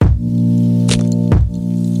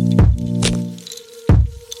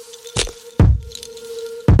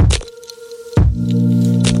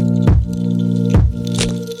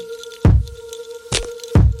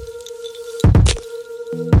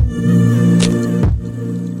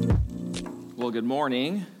Well, good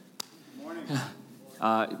morning. Good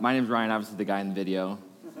morning. My name's Ryan, obviously the guy in the video.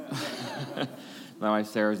 My wife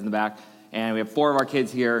Sarah's in the back. And we have 4 of our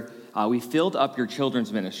kids here. We filled up your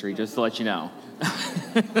children's ministry, just to let you know.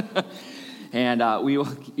 And we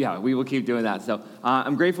will keep doing that. So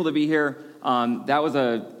I'm grateful to be here. That was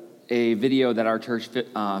a video that our church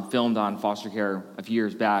filmed on foster care a few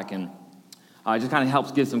years back. And it just kind of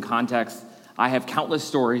helps give some context. I have countless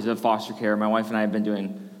stories of foster care. My wife and I have been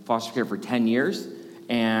doing foster care for 10 years.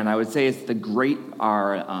 And I would say it's the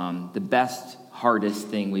best, hardest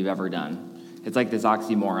thing we've ever done. It's like this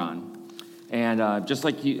oxymoron. And just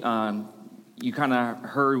like you kind of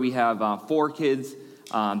heard, we have 4 kids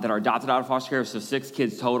that are adopted out of foster care, so 6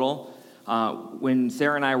 kids total. When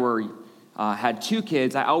Sarah and I had 2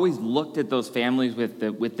 kids, I always looked at those families with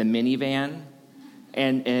the minivan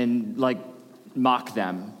and like mock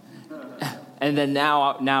them. And then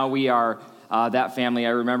now we are that family. I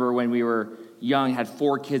remember when we were young, had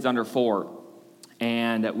 4 kids under 4,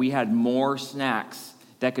 and we had more snacks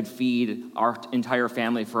that could feed our entire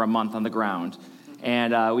family for a month on the ground.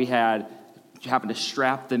 And we happened to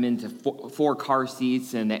strap them into 4 car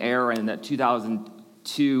seats in the air, and the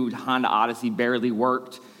 2002 Honda Odyssey barely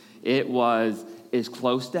worked. It was as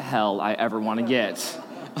close to hell I ever want to get.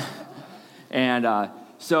 And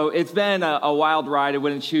so it's been a wild ride. I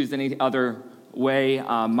wouldn't choose any other way.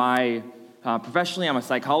 Professionally, I'm a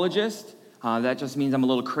psychologist. That just means I'm a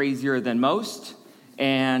little crazier than most.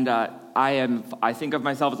 And I think of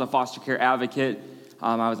myself as a foster care advocate.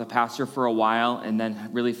 I was a pastor for a while and then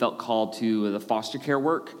really felt called to the foster care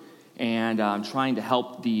work and trying to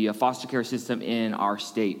help the foster care system in our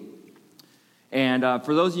state. And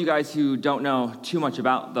for those of you guys who don't know too much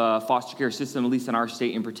about the foster care system, at least in our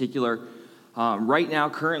state in particular, right now,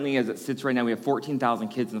 currently, as it sits right now, we have 14,000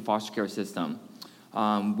 kids in the foster care system,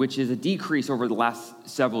 which is a decrease over the last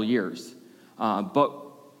several years. But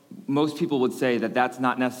most people would say that that's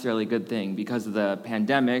not necessarily a good thing. Because of the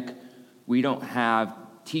pandemic, we don't have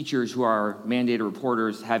teachers who are mandated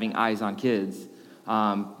reporters having eyes on kids.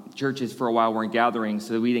 Churches for a while weren't gathering,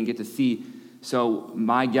 so we didn't get to see. So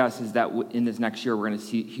my guess is that in this next year, we're going to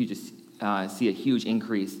see a huge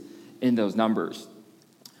increase in those numbers.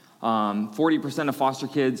 40% of foster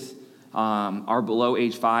kids are below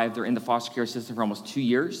age 5. They're in the foster care system for almost 2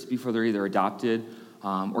 years before they're either adopted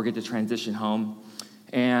or get to transition home.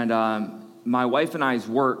 And my wife and I's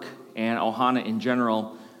work, and Ohana in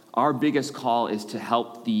general, our biggest call is to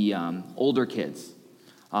help the older kids.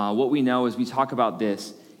 What we know is we talk about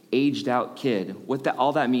this aged out kid.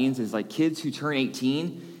 All that means is like kids who turn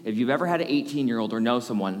 18. If you've ever had an 18-year-old or know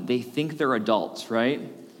someone, they think they're adults, right?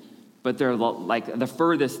 But they're like the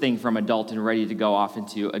furthest thing from adult and ready to go off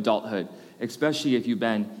into adulthood, especially if you've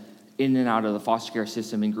been in and out of the foster care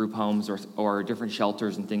system in group homes or different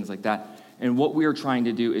shelters and things like that. And what we are trying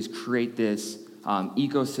to do is create this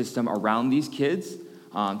ecosystem around these kids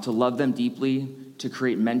to love them deeply, to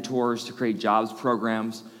create mentors, to create jobs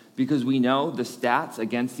programs, because we know the stats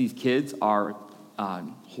against these kids are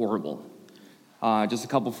horrible. Just a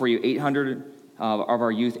couple for you. 800 of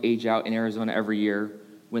our youth age out in Arizona every year.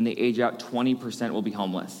 When they age out, 20% will be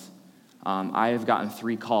homeless. I have gotten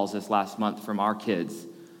 3 calls this last month from our kids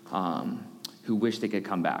who wish they could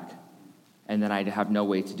come back, and then I'd have no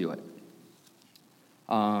way to do it.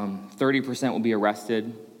 30% will be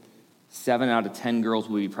arrested. 7 out of 10 girls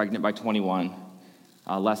will be pregnant by 21.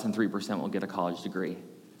 Less than 3% will get a college degree.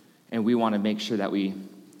 And we want to make sure that we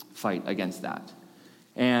fight against that.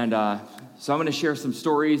 And so I'm going to share some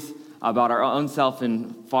stories about our own self in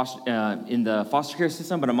the foster care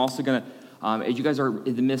system, but I'm also going to, as you guys are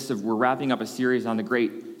in the midst of, we're wrapping up a series on the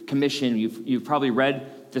Great Commission. You've probably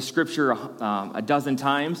read the scripture a dozen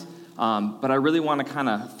times, but I really want to kind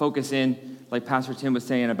of focus in, like Pastor Tim was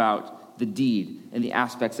saying, about the deed and the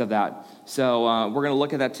aspects of that. So we're going to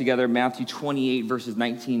look at that together, Matthew 28, verses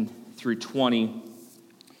 19 through 20.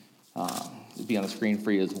 It'll be on the screen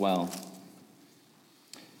for you as well.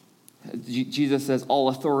 Jesus says, "All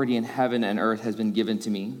authority in heaven and earth has been given to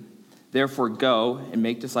me. Therefore go and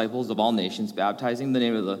make disciples of all nations, baptizing in the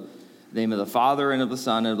name of the Father and of the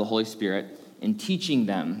Son and of the Holy Spirit, and teaching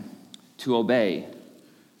them to obey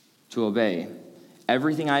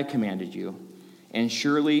everything I have commanded you. And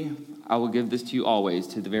surely I will give this to you always,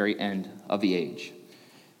 to the very end of the age."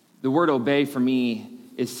 The word obey for me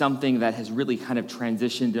is something that has really kind of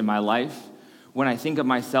transitioned in my life. When I think of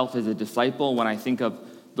myself as a disciple, when I think of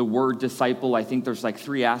the word disciple, I think there's like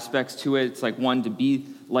 3 aspects to it. It's like, one, to be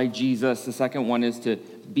like Jesus. The second one is to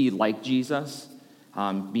be like Jesus,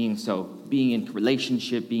 being in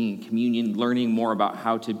relationship, being in communion, learning more about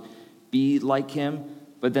how to be like him.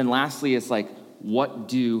 But then lastly, it's like, what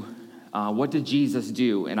do What did Jesus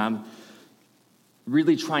do? And I'm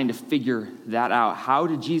really trying to figure that out. How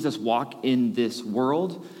did Jesus walk in this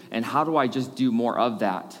world? And how do I just do more of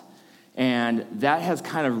that? And that has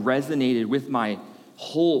kind of resonated with my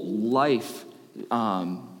whole life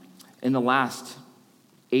in the last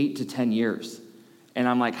 8 to 10 years. And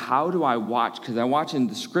I'm like, how do I watch? Because I watch in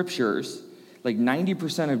the scriptures, like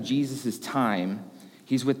 90% of Jesus' time,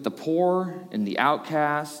 he's with the poor and the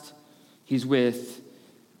outcast. He's with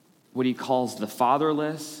what he calls the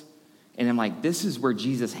fatherless. And I'm like, this is where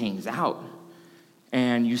Jesus hangs out.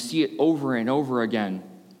 And you see it over and over again.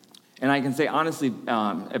 And I can say, honestly,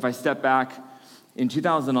 if I step back, in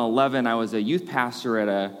 2011, I was a youth pastor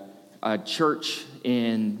at a church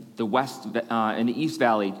in the East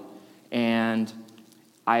Valley. And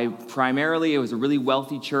it was a really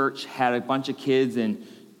wealthy church, had a bunch of kids in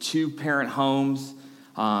 2-parent homes,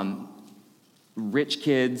 rich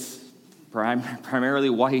kids, primarily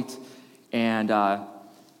white. And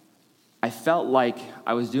I felt like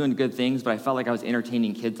I was doing good things, but I felt like I was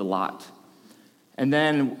entertaining kids a lot. And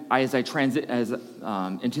then in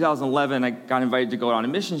 2011, I got invited to go on a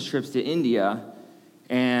missions trips to India.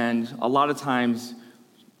 And a lot of times,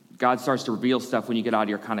 God starts to reveal stuff when you get out of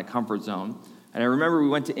your kind of comfort zone. And I remember we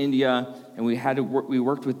went to India, and we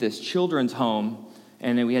worked with this children's home,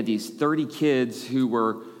 and then we had these 30 kids who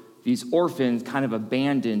were these orphans kind of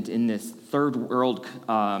abandoned in this third world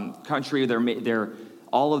country.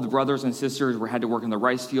 All of the brothers and sisters had to work in the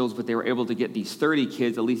rice fields, but they were able to get these 30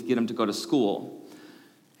 kids, at least get them to go to school.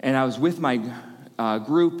 And I was with my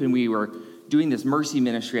group, and we were doing this mercy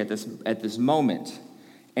ministry at this moment.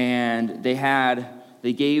 And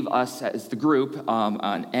they gave us, as the group,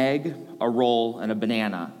 an egg, a roll, and a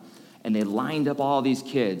banana. And they lined up all these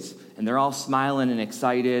kids, and they're all smiling and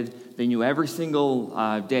excited. They knew every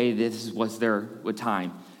single day this was their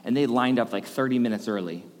time. And they lined up like 30 minutes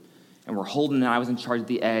early. And I was in charge of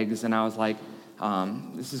the eggs, and I was like,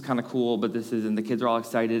 this is kind of cool, but this isn't. The kids are all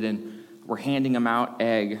excited, and we're handing them out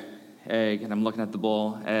egg, and I'm looking at the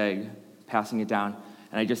bowl, egg, passing it down,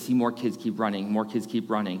 and I just see more kids keep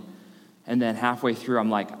running. And then halfway through, I'm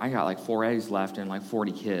like, I got like 4 eggs left and like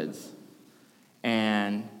 40 kids.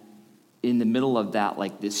 And in the middle of that,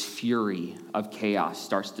 like this fury of chaos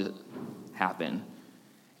starts to happen.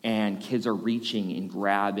 And kids are reaching and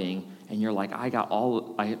grabbing, and you're like,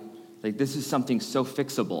 this is something so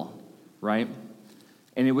fixable, right?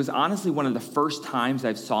 And it was honestly one of the first times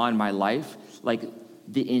I saw in my life, like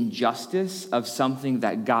the injustice of something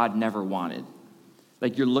that God never wanted.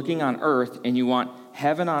 Like you're looking on earth and you want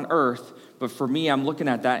heaven on earth, but for me, I'm looking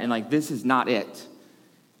at that and like, this is not it.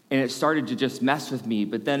 And it started to just mess with me.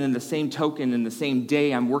 But then in the same token, in the same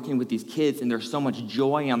day, I'm working with these kids and there's so much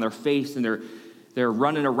joy on their face and they're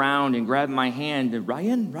running around and grabbing my hand and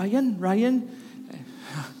Ryan.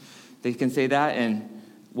 They can say that, and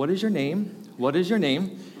what is your name?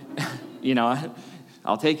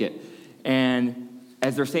 I'll take it. And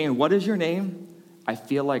as they're saying, what is your name? I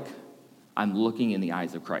feel like I'm looking in the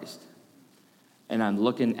eyes of Christ. And I'm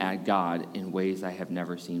looking at God in ways I have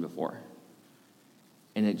never seen before.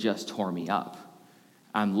 And it just tore me up.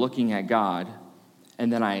 I'm looking at God,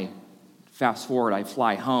 and then I fast forward, I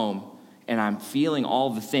fly home, and I'm feeling all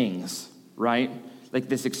the things, right? Like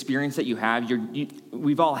this experience that you have,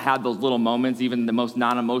 we've all had those little moments, even the most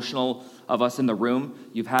non-emotional of us in the room.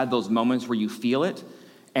 You've had those moments where you feel it,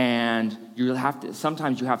 and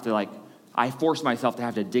sometimes you have to I force myself to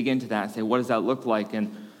have to dig into that and say, what does that look like?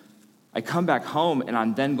 And I come back home, and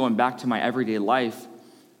I'm then going back to my everyday life,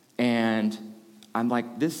 and I'm like,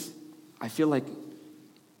 I feel like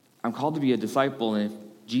I'm called to be a disciple, and if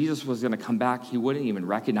Jesus was going to come back, he wouldn't even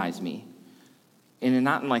recognize me. And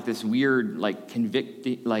not in like this weird,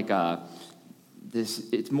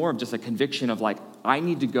 it's more of just a conviction of I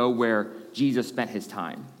need to go where Jesus spent his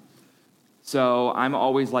time. So I'm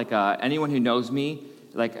always anyone who knows me,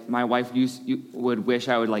 my wife would wish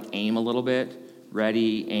I would aim a little bit.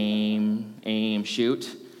 Ready, aim, shoot.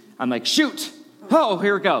 I'm like, shoot! Oh,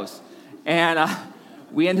 here it goes. And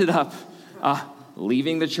we ended up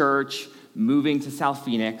leaving the church, moving to South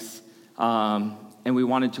Phoenix, and we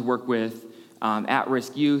wanted to work with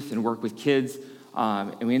at-risk youth and work with kids.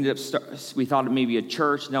 And we ended up, we thought it may be a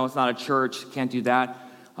church. No, it's not a church. Can't do that.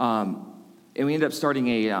 And we ended up starting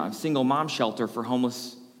a single mom shelter for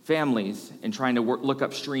homeless families and trying to look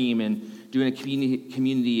upstream and doing a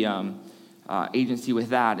community agency with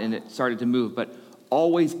that. And it started to move. But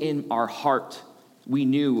always in our heart, we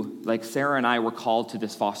knew, Sarah and I were called to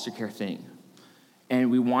this foster care thing.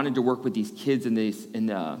 And we wanted to work with these kids in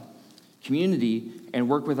the community and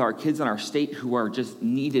work with our kids in our state who are just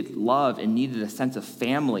needed love and needed a sense of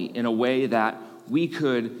family in a way that we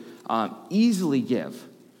could easily give.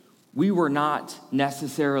 We were not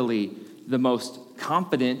necessarily the most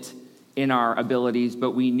confident in our abilities,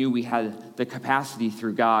 but we knew we had the capacity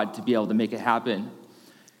through God to be able to make it happen.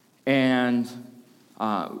 And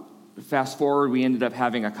fast forward, we ended up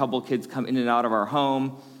having a couple kids come in and out of our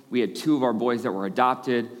home. We had 2 of our boys that were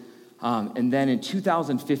adopted. And then in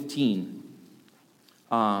 2015,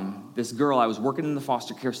 this girl, I was working in the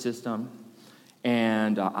foster care system,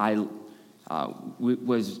 and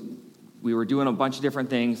we were doing a bunch of different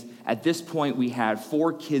things. At this point, we had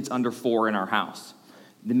 4 kids under 4 in our house.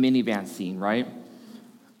 The minivan scene, right?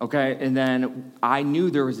 Okay, and then I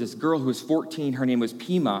knew there was this girl who was 14. Her name was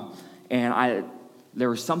Pima, and there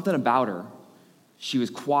was something about her. She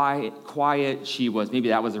was quiet. Maybe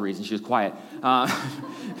that was the reason she was quiet.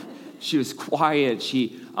 She was quiet.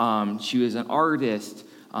 She was an artist.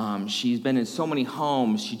 She's been in so many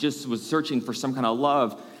homes. She just was searching for some kind of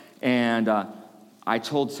love. And I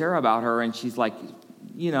told Sarah about her, and she's like,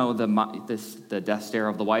 the death stare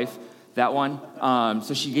of the wife, that one.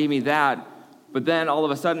 So she gave me that. But then all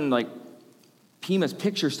of a sudden, like, Pima's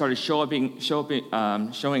picture started showing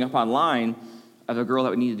up online of a girl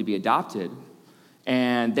that needed to be adopted.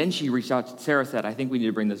 And then she reached out to Sarah, said, I think we need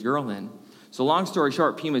to bring this girl in. So long story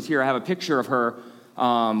short, Pima's here. I have a picture of her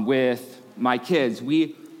with my kids.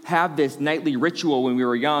 We have this nightly ritual when we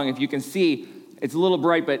were young. If you can see, it's a little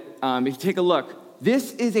bright, but if you take a look,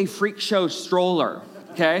 this is a freak show stroller,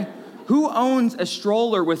 okay? Who owns a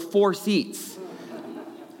stroller with 4 seats?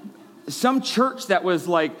 Some church that was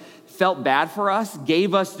like, felt bad for us,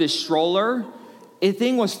 gave us this stroller. The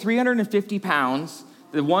thing was 350 pounds.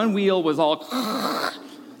 The one wheel was all,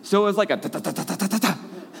 so it was like a ta-ta-ta-ta-ta-ta.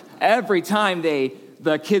 Every time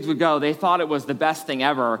the kids would go, they thought it was the best thing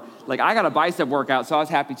ever. Like, I got a bicep workout, so I was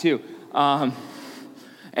happy too.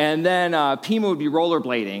 And then Pima would be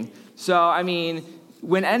rollerblading. So, I mean,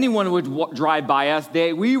 when anyone would drive by us,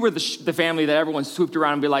 we were the family that everyone swooped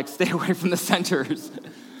around and be like, stay away from the centers.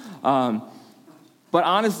 But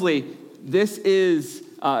honestly, this is,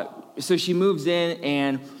 so she moves in,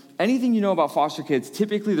 and anything you know about foster kids,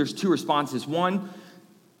 typically there's 2 responses. One,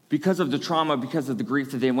 because of the trauma, because of the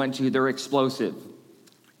grief that they went to, they're explosive,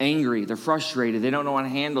 angry, they're frustrated, they don't know how to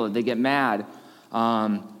handle it, they get mad,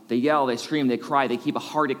 they yell, they scream, they cry, they keep a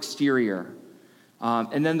hard exterior.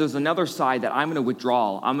 And then there's another side that I'm going to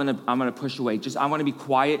withdraw, I'm going to push away. I want to be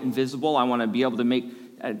quiet and visible. I want to be able to make,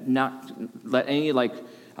 not let any,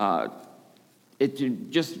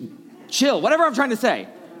 just chill, whatever I'm trying to say.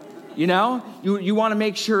 You know, you want to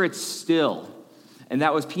make sure it's still. And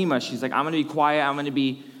that was Pima. She's like, I'm going to be quiet. I'm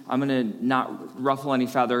going to not ruffle any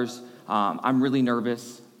feathers. I'm really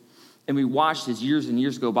nervous. And we watched as years and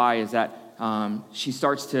years go by as that she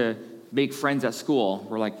starts to make friends at school.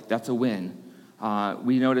 We're like, that's a win.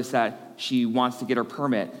 We noticed that she wants to get her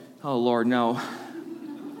permit. Oh, Lord, no.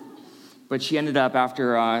 But she ended up,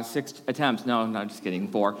 after 6 attempts, no, just kidding,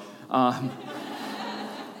 4,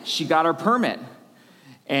 she got her permit.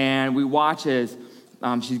 And we watch as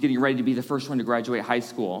she's getting ready to be the first one to graduate high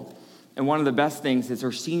school. And one of the best things is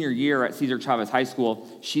her senior year at Cesar Chavez High School,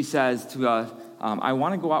 she says to us, I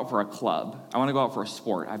want to go out for a club. I want to go out for a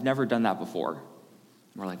sport. I've never done that before. And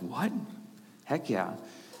we're like, what? Heck yeah.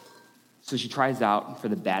 So she tries out for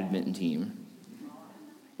the badminton team.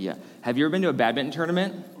 Yeah. Have you ever been to a badminton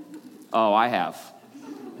tournament? Oh, I have.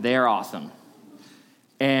 They are awesome.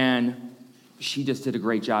 And she just did a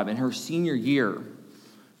great job. In her senior year,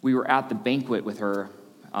 we were at the banquet with her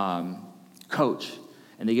coach,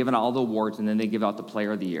 and they give out all the awards, and then they give out the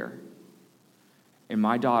player of the year. And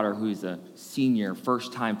my daughter, who's a senior,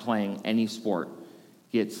 first time playing any sport,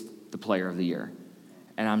 gets the player of the year.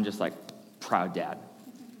 And I'm just like, proud dad.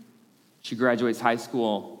 She graduates high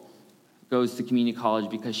school, goes to community college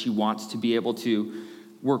because she wants to be able to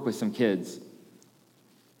work with some kids.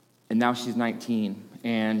 And now she's 19,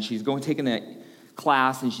 and she's taking a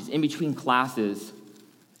class, and she's in between classes,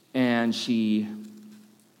 and she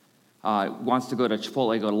wants to go to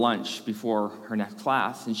Chipotle, go to lunch before her next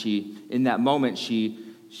class. And in that moment,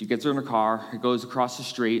 she gets her in her car, goes across the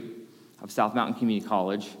street of South Mountain Community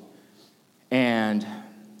College, and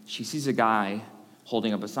she sees a guy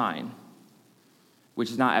holding up a sign, which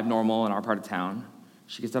is not abnormal in our part of town.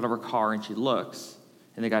 She gets out of her car and she looks,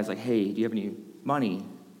 and the guy's like, hey, do you have any money?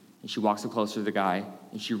 And she walks up closer to the guy,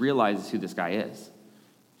 and she realizes who this guy is.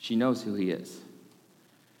 She knows who he is.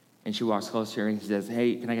 And she walks closer and he says,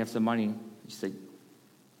 hey, can I have some money? She's like,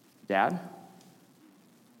 Dad?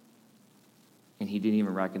 And he didn't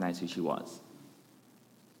even recognize who she was.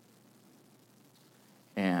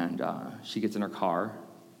 And she gets in her car.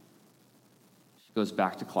 She goes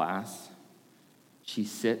back to class. She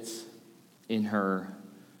sits in her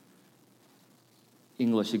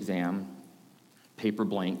English exam, paper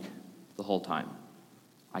blank the whole time.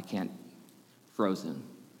 I can't, frozen.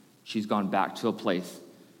 She's gone back to a place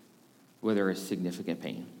where there is significant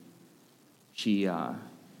pain. She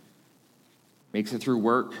makes it through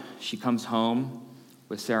work. She comes home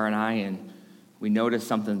with Sarah and I, and we notice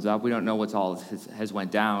something's up. We don't know what's all has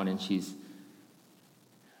went down, and she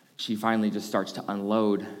finally just starts to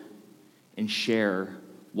unload and share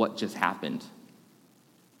what just happened.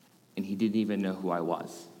 And he didn't even know who I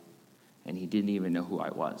was. And he didn't even know who I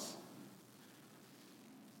was.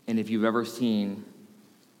 And if you've ever seen,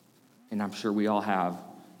 and I'm sure we all have,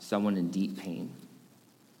 someone in deep pain,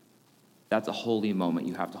 that's a holy moment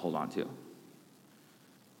you have to hold on to.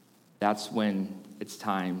 That's when it's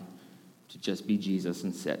time to just be Jesus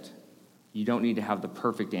and sit. You don't need to have the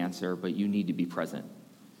perfect answer, but you need to be present.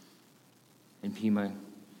 And Pima,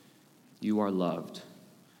 you are loved.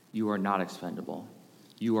 You are not expendable.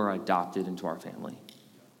 You are adopted into our family.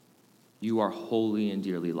 You are holy and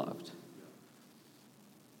dearly loved.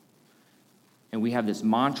 And we have this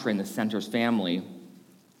mantra in the Centers family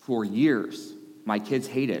for years. My kids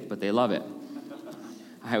hate it, but they love it.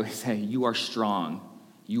 I always say, you are strong,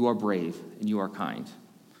 you are brave, and you are kind.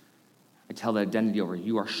 I tell that identity over,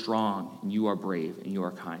 you are strong, and you are brave, and you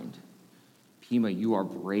are kind. Pima, you are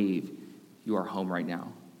brave, you are home right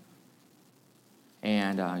now.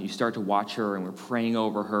 And you start to watch her, and we're praying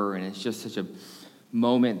over her, and it's just such a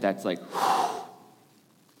moment that's like, whew.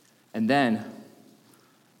 And then,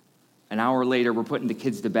 an hour later, we're putting the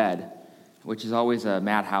kids to bed, which is always a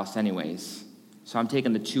madhouse anyways. So I'm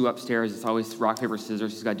taking the two upstairs. It's always rock, paper,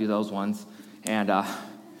 scissors. She's got to do those ones. And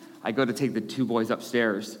I go to take the two boys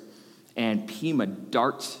upstairs, and Pima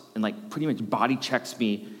darts and like pretty much body checks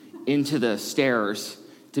me into the stairs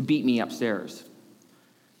to beat me upstairs.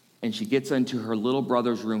 And she gets into her little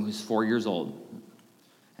brother's room, who's 4 years old.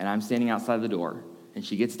 And I'm standing outside the door, and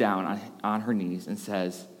she gets down on her knees and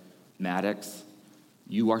says, Maddox,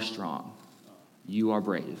 you are strong, you are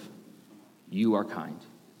brave, you are kind,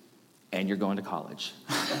 and you're going to college.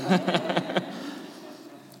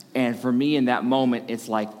 And for me in that moment, it's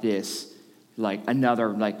like this, like another,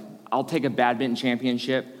 like I'll take a badminton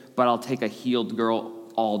championship, but I'll take a healed girl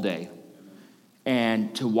all day.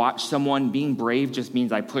 And to watch someone being brave just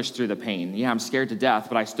means I push through the pain. Yeah, I'm scared to death,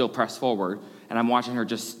 but I still press forward. And I'm watching her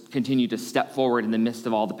just continue to step forward in the midst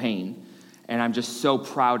of all the pain. And I'm just so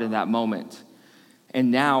proud in that moment. And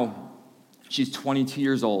now she's 22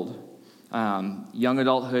 years old. Young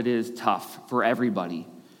adulthood is tough for everybody,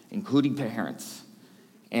 including parents.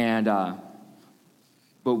 And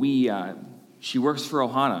she works for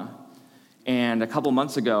Ohana. And a couple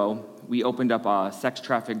months ago, we opened up a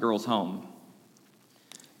sex-trafficked girls' home.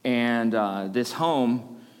 And this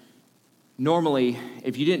home, normally,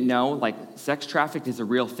 if you didn't know, like sex trafficked is a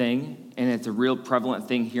real thing, and it's a real prevalent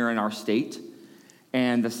thing here in our state.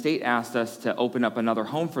 And the state asked us to open up another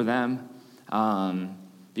home for them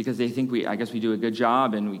because they think we do a good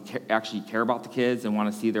job, and we actually care about the kids and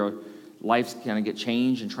want to see their lives kind of get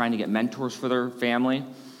changed and trying to get mentors for their family.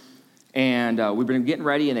 And we've been getting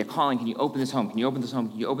ready, and they're calling, can you open this home? Can you open this home?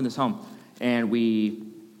 Can you open this home? And we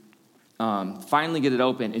finally get it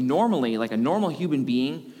open. And normally, like a normal human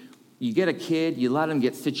being, you get a kid, you let them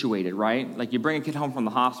get situated, right? Like you bring a kid home from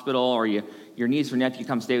the hospital, or your niece or nephew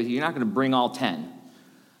come stay with you. You're not going to bring all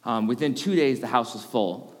 10. Within 2 days, the house was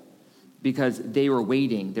full because they were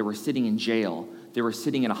waiting. They were sitting in jail. They were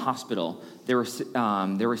sitting in a hospital. They were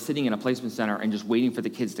sitting in a placement center and just waiting for the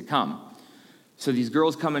kids to come. So these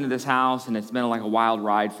girls come into this house, and it's been like a wild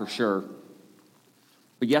ride for sure.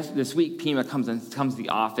 But this week, Pima comes to the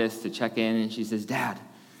office to check in, and she says, Dad,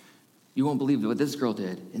 you won't believe what this girl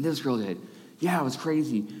did, and this girl did. Yeah, it was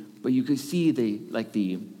crazy. But you could see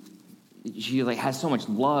she has so much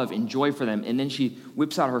love and joy for them. And then she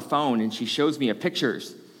whips out her phone, and she shows me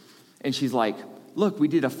pictures. And she's like, look, we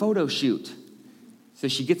did a photo shoot. So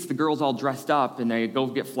she gets the girls all dressed up, and they go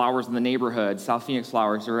get flowers in the neighborhood. South Phoenix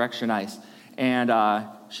flowers are extra nice. And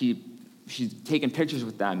she's taking pictures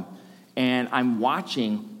with them. And I'm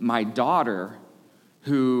watching my daughter,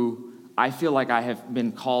 who I feel like I have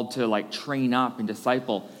been called to like train up and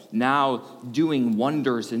disciple, now doing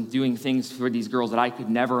wonders and doing things for these girls that I could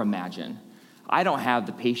never imagine. I don't have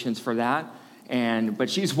the patience for that. But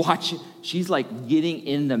she's like getting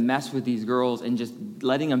in the mess with these girls and just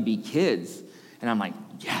letting them be kids. And I'm like,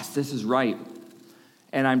 yes, this is right.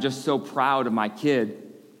 And I'm just so proud of my kid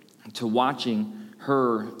to watching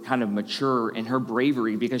her kind of mature in her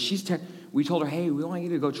bravery, because we told her, hey, we want you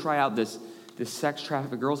to go try out this sex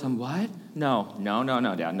trafficked girls. I'm what? No,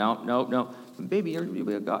 Dad, no. Baby, it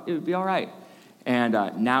would be all right. And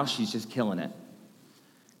now she's just killing it.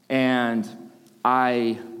 And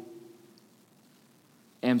I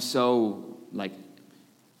am so,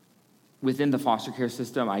 within the foster care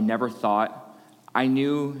system, I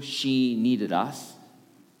knew she needed us,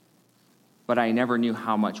 but I never knew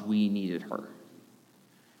how much we needed her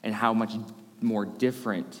and how much more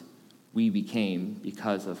different we became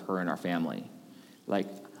because of her and our family.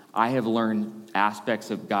 I have learned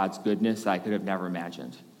aspects of God's goodness that I could have never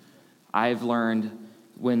imagined. I've learned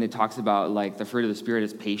when it talks about the fruit of the Spirit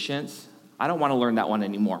is patience, I don't want to learn that one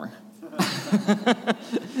anymore.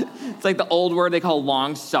 It's like the old word they call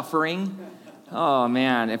long suffering. Oh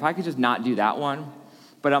man, if I could just not do that one.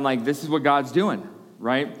 But I'm this is what God's doing,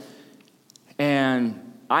 right?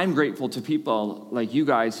 And I'm grateful to people like you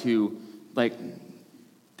guys who,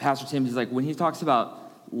 Pastor Tim, he's when he talks about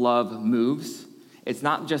love moves, it's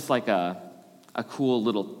not just a cool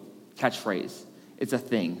little catchphrase. It's a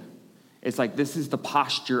thing. It's this is the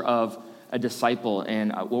posture of a disciple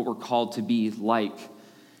and what we're called to be like.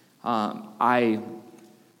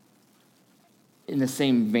 In the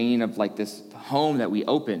same vein of this home that we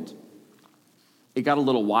opened, it got a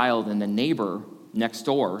little wild, and the neighbor next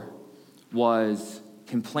door was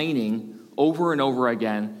complaining over and over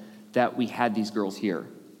again that we had these girls here.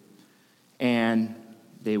 And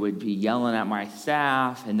they would be yelling at my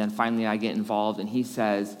staff, and then finally I get involved, and he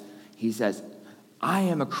says, I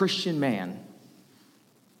am a Christian man.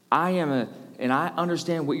 And I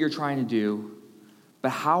understand what you're trying to do, but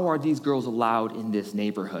how are these girls allowed in this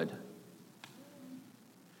neighborhood?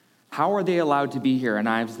 How are they allowed to be here? And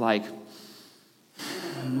I was I'm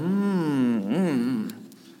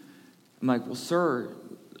well, sir,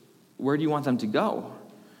 where do you want them to go?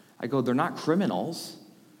 I go, they're not criminals.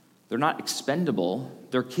 They're not expendable.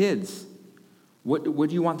 They're kids. Where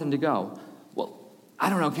do you want them to go? Well, I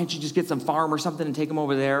don't know. Can't you just get some farm or something and take them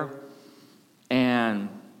over there? And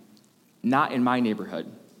not in my neighborhood.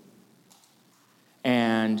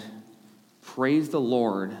 And praise the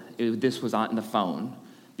Lord, this was on the phone,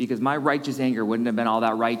 because my righteous anger wouldn't have been all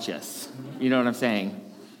that righteous. You know what I'm saying?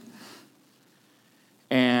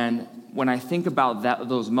 And when I think about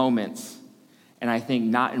those moments, and I think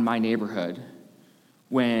not in my neighborhood,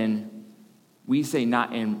 when we say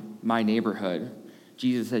not in my neighborhood,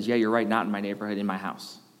 Jesus says, yeah, you're right, not in my neighborhood, in my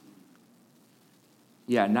house.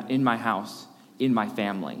 Yeah, not in my house, in my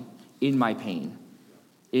family, in my pain,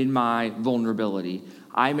 in my vulnerability.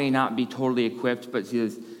 I may not be totally equipped, but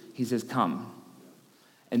he says, come.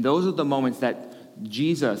 And those are the moments that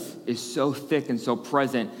Jesus is so thick and so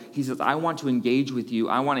present. He says, I want to engage with you.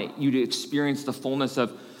 I want you to experience the fullness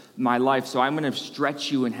of my life. So I'm going to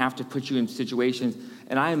stretch you and have to put you in situations.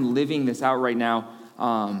 And I am living this out right now.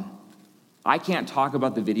 I can't talk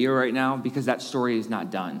about the video right now because that story is not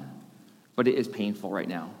done. But it is painful right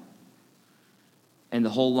now. And the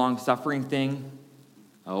whole long suffering thing,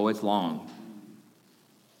 it's long.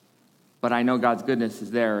 But I know God's goodness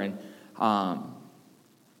is there. And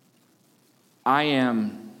I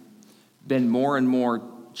am been more and more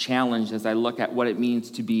challenged as I look at what it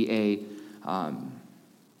means to be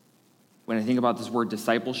when I think about this word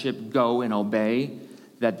discipleship, go and obey,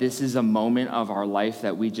 that this is a moment of our life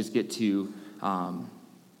that we just get to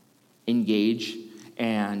engage.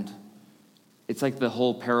 And it's like the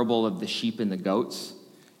whole parable of the sheep and the goats.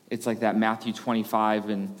 It's like that Matthew 25,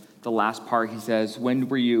 and the last part he says, when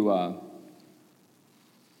were you...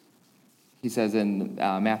 He says in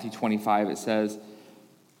Matthew 25, it says,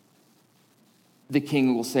 the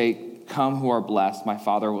king will say, come who are blessed, my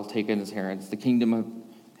Father will take in his inheritance. The kingdom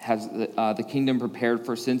has the kingdom prepared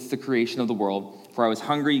for since the creation of the world. For I was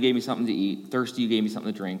hungry, you gave me something to eat. Thirsty, you gave me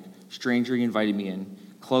something to drink. Stranger, you invited me in.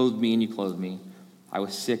 Clothed me, and you clothed me. I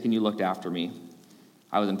was sick, and you looked after me.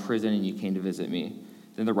 I was in prison, and you came to visit me.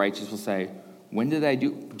 Then the righteous will say, when did I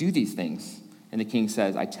do these things? And the king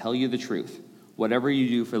says, I tell you the truth. Whatever you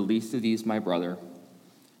do for the least of these, my brother,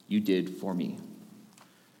 you did for me.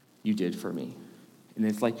 You did for me. And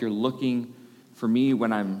it's like you're looking for me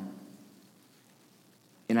when I'm,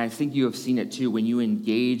 and I think you have seen it too, when you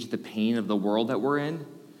engage the pain of the world that we're in,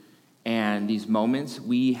 and these moments,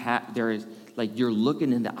 there is, you're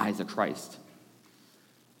looking in the eyes of Christ.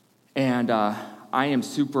 And I am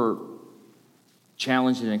super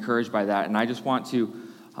challenged and encouraged by that. And I just want to,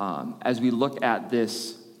 as we look at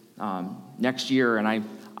this next year, and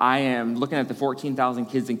I am looking at the 14,000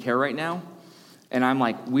 kids in care right now, and I'm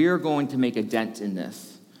we're going to make a dent in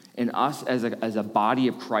this. And us as a body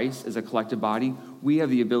of Christ, as a collective body, we have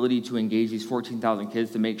the ability to engage these 14,000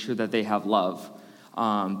 kids to make sure that they have love,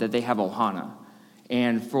 that they have ohana.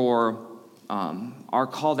 And for our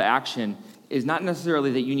call to action is not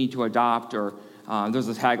necessarily that you need to adopt, or there's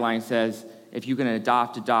a tagline that says, if you can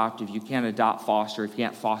adopt, if you can't adopt, foster, if you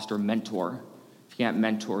can't foster, mentor. If you can't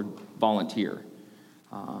mentor, volunteer.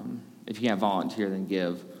 If you can't volunteer, then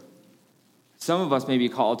give. Some of us may be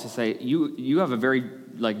called to say, you have a very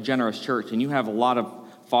generous church, and you have a lot of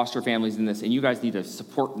foster families in this, and you guys need to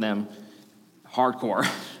support them hardcore.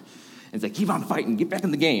 And say, keep on fighting, get back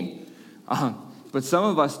in the game. But some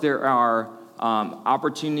of us, there are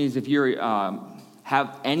opportunities. If you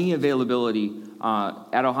have any availability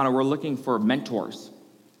at Ohana, we're looking for mentors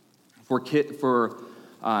for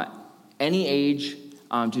any age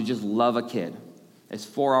to just love a kid. It's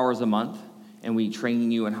 4 hours a month, and we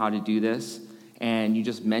train you on how to do this, and you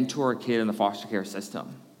just mentor a kid in the foster care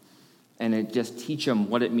system. And it just teach them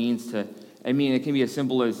what it means to, it can be as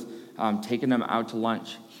simple as taking them out to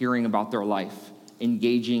lunch, hearing about their life,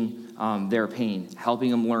 engaging their pain, helping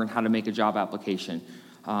them learn how to make a job application,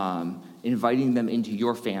 inviting them into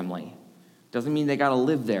your family. Doesn't mean they got to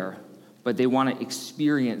live there, but they want to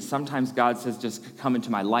experience. Sometimes God says, just come into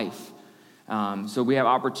my life. So we have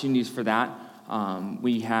opportunities for that.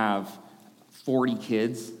 We have 40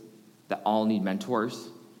 kids that all need mentors.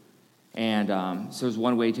 And so it's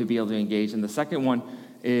one way to be able to engage. And the second one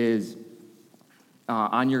is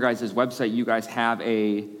on your guys' website, you guys have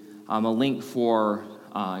a link for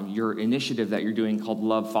your initiative that you're doing called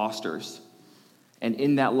Love Fosters. And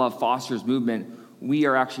in that Love Fosters movement, we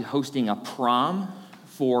are actually hosting a prom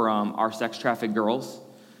for our sex trafficked girls.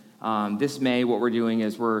 This May, what we're doing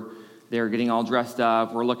is they're getting all dressed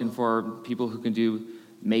up. We're looking for people who can do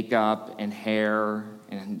makeup and hair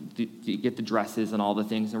and get the dresses and all the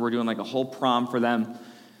things. And we're doing a whole prom for them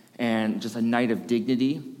and just a night of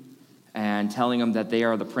dignity and telling them that they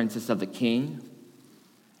are the princess of the king.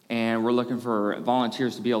 And we're looking for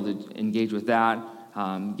volunteers to be able to engage with that,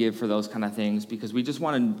 give for those kind of things, because we just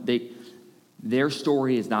want to, their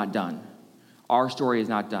story is not done. Our story is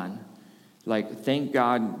not done. Thank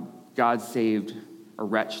God saved a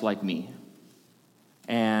wretch like me.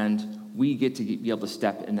 And we get to be able to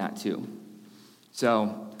step in that too.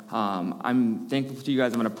 So I'm thankful to you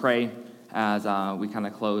guys. I'm going to pray as we kind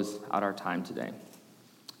of close out our time today.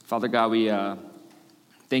 Father God, we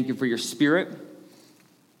thank you for your Spirit.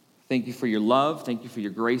 Thank you for your love. Thank you for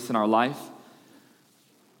your grace in our life.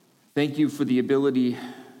 Thank you for the ability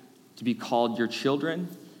to be called your children.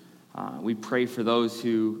 We pray for those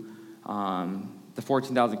who, the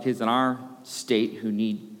 14,000 kids in our state who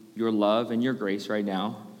need your love and your grace right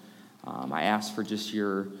now. I ask for just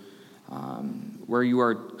your, where you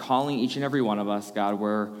are calling each and every one of us, God,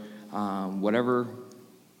 where whatever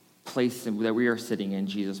place that we are sitting in,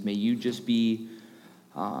 Jesus, may you just be,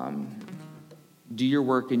 do your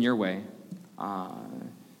work in your way.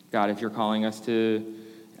 God, if you're calling us to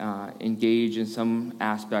engage in some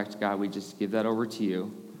aspect, God, we just give that over to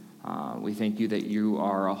you. We thank you that you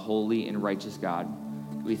are a holy and righteous God.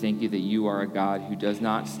 We thank you that you are a God who does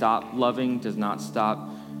not stop loving, does not stop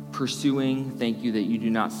pursuing. Thank you that you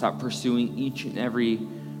do not stop pursuing each and every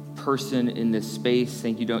person in this space.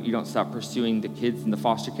 Thank you you don't stop pursuing the kids in the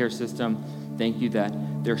foster care system. Thank you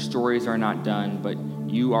that their stories are not done, but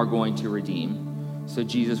you are going to redeem. So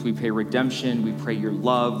Jesus, we pray redemption, we pray your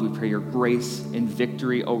love, we pray your grace and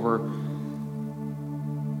victory over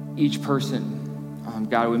each person.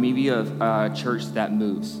 God, we may be a church that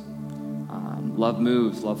moves. Love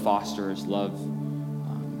moves, love fosters, love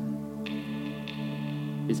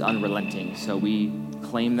is unrelenting. So we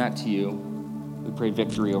claim that to you. We pray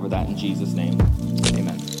victory over that in Jesus' name. Amen.